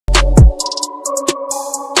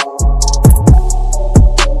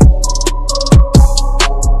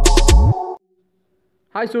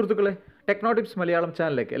Hi സുഹൃത്തുക്കളെ, Technotips Malayalam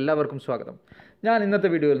ചാനലിലേക്ക് എല്ലാവർക്കും സ്വാഗതം. ഞാൻ ഇന്നത്തെ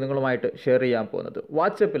വീഡിയോയിൽ നിങ്ങളുമായിട്ട് ഷെയർ ചെയ്യാൻ പോകുന്നത്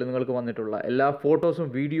വാട്സാപ്പിൽ നിങ്ങൾക്ക് വന്നിട്ടുള്ള എല്ലാ ഫോട്ടോസും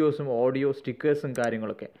വീഡിയോസും ഓഡിയോ സ്റ്റിക്കേഴ്സും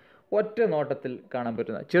കാര്യങ്ങളൊക്കെ ഒറ്റ നോട്ടത്തിൽ കാണാൻ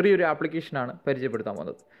പറ്റുന്ന ചെറിയൊരു ആപ്ലിക്കേഷനാണ് പരിചയപ്പെടുത്താൻ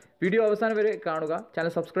പോകുന്നത്. വീഡിയോ അവസാനം വരെ കാണുക.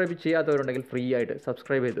 ചാനൽ സബ്സ്ക്രൈബ് ചെയ്യാത്തവരുണ്ടെങ്കിൽ ഫ്രീ ആയിട്ട്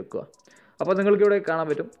സബ്സ്ക്രൈബ് ചെയ്ത് വെക്കുക. അപ്പോൾ നിങ്ങൾക്ക് ഇവിടെ കാണാൻ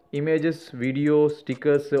പറ്റും images, video,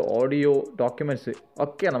 stickers, audio, documents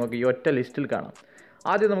ഒക്കെ നമുക്ക് ഈ ഒറ്റ ലിസ്റ്റിൽ കാണാം.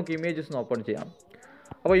 ആദ്യം നമുക്ക് ഇമേജസ് ഓപ്പൺ ചെയ്യാം.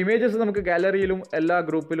 അപ്പോൾ ഇമേജസ് നമുക്ക് ഗാലറിയിലും എല്ലാ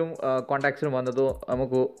ഗ്രൂപ്പിലും കോൺടാക്ട്സിലും വന്നതോ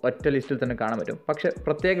നമുക്ക് ഒറ്റ ലിസ്റ്റിൽ തന്നെ കാണാൻ പറ്റും. പക്ഷേ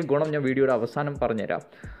പ്രത്യേക ഗുണം ഞാൻ വീഡിയോയുടെ അവസാനം പറഞ്ഞുതരാം.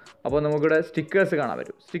 അപ്പോൾ നമുക്കിവിടെ സ്റ്റിക്കേഴ്സ് കാണാൻ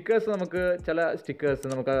പറ്റും. സ്റ്റിക്കേഴ്സ് നമുക്ക് ചില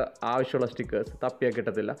സ്റ്റിക്കേഴ്സ് നമുക്ക് ആവശ്യമുള്ള സ്റ്റിക്കേഴ്സ് തപ്പിയാൽ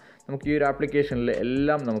കിട്ടത്തില്ല. നമുക്ക് ഈ ഒരു ആപ്ലിക്കേഷനിൽ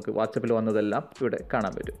എല്ലാം നമുക്ക് വാട്സപ്പിൽ വന്നതെല്ലാം ഇവിടെ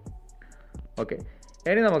കാണാൻ പറ്റും. ഓക്കെ,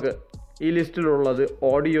 ഇനി നമുക്ക് ഈ ലിസ്റ്റിലുള്ളത്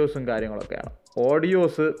ഓഡിയോസും കാര്യങ്ങളൊക്കെയാണ്.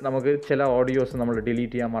 ഓഡിയോസ് നമുക്ക് ചില ഓഡിയോസ് നമ്മൾ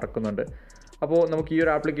ഡിലീറ്റ് ചെയ്യാൻ മറക്കുന്നുണ്ട്. അപ്പോൾ നമുക്ക് ഈ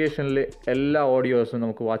ഒരു ആപ്ലിക്കേഷനിൽ എല്ലാ ഓഡിയോസും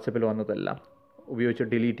നമുക്ക് വാട്സപ്പിൽ വന്നതെല്ലാം ഉപയോഗിച്ച്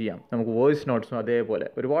ഡിലീറ്റ് ചെയ്യാം. നമുക്ക് വോയിസ് നോട്ട്സും അതേപോലെ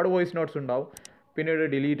ഒരുപാട് വോയിസ് നോട്ട്സ് ഉണ്ടാവും. പിന്നീട്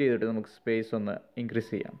ഡിലീറ്റ് ചെയ്തിട്ട് നമുക്ക് സ്പേസ് ഒന്ന്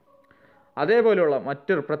ഇൻക്രീസ് ചെയ്യാം. അതേപോലെയുള്ള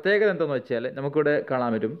മറ്റൊരു പ്രത്യേകത എന്താണെന്ന് വെച്ചാൽ നമുക്കിവിടെ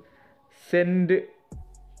കാണാൻ പറ്റും send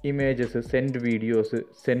images, send videos,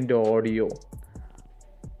 send audio.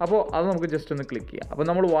 അപ്പോൾ അത് നമുക്ക് ജസ്റ്റ് ഒന്ന് ക്ലിക്ക് ചെയ്യാം. അപ്പോൾ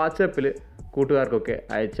നമ്മൾ വാട്സാപ്പിൽ കൂട്ടുകാർക്കൊക്കെ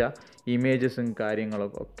അയച്ച ഇമേജസും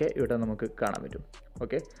കാര്യങ്ങളൊക്കെ ഇവിടെ നമുക്ക് കാണാൻ പറ്റും.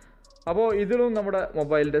 ഓക്കെ, അപ്പോൾ ഇതിലും നമ്മുടെ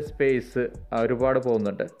മൊബൈലിൻ്റെ സ്പേസ് ഒരുപാട്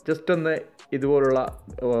പോകുന്നുണ്ട്. ജസ്റ്റ് ഒന്ന് ഇതുപോലുള്ള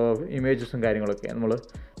ഇമേജസും കാര്യങ്ങളൊക്കെ നമ്മൾ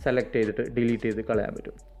സെലക്ട് ചെയ്തിട്ട് ഡിലീറ്റ് ചെയ്ത് കളയാൻ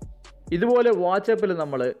പറ്റും. ഇതുപോലെ വാട്സാപ്പിൽ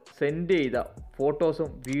നമ്മൾ സെൻഡ് ചെയ്ത ഫോട്ടോസും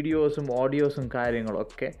വീഡിയോസും ഓഡിയോസും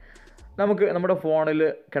കാര്യങ്ങളൊക്കെ നമുക്ക് നമ്മുടെ ഫോണിൽ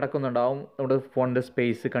കിടക്കുന്നുണ്ടാവും. നമ്മുടെ ഫോണിൻ്റെ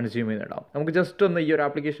സ്പേസ് കൺസ്യൂം ചെയ്യുന്നുണ്ടാവും. നമുക്ക് ജസ്റ്റ് ഒന്ന് ഈ ഒരു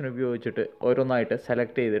ആപ്ലിക്കേഷൻ ഉപയോഗിച്ചിട്ട് ഓരോന്നായിട്ട്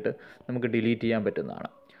സെലക്ട് ചെയ്തിട്ട് നമുക്ക് ഡിലീറ്റ് ചെയ്യാൻ പറ്റുന്നതാണ്.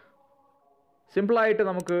 സിമ്പിളായിട്ട്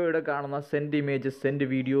നമുക്ക് ഇവിടെ കാണുന്ന സെൻഡ് ഇമേജസ്, സെൻഡ്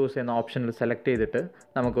വീഡിയോസ് എന്ന ഓപ്ഷനിൽ സെലക്ട് ചെയ്തിട്ട്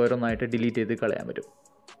നമുക്ക് ഓരോന്നായിട്ട് ഡിലീറ്റ് ചെയ്ത് കളയാൻ പറ്റും.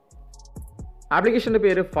 ആപ്ലിക്കേഷൻ്റെ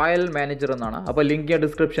പേര് ഫയൽ മാനേജർ എന്നാണ്. അപ്പോൾ ലിങ്ക് ഞാൻ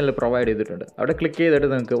ഡിസ്ക്രിപ്ഷനിൽ പ്രൊവൈഡ് ചെയ്തിട്ടുണ്ട്. അവിടെ ക്ലിക്ക് ചെയ്തിട്ട്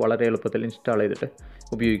നിങ്ങൾക്ക് വളരെ എളുപ്പത്തിൽ ഇൻസ്റ്റാൾ ചെയ്തിട്ട്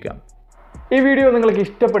ഉപയോഗിക്കാം. ഈ വീഡിയോ നിങ്ങൾക്ക്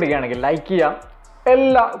ഇഷ്ടപ്പെടുകയാണെങ്കിൽ ലൈക്ക് ചെയ്യുക.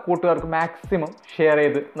 എല്ലാ കൂട്ടുകാർക്കും മാക്സിമം ഷെയർ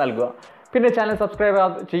ചെയ്ത് നൽകുക. പിന്നെ ചാനൽ സബ്സ്ക്രൈബ്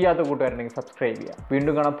ചെയ്യാത്ത കൂട്ടുകാരുണ്ടെങ്കിൽ സബ്സ്ക്രൈബ് ചെയ്യുക.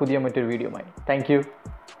 വീണ്ടും കാണാം പുതിയ മറ്റൊരു വീഡിയോയുമായി. താങ്ക്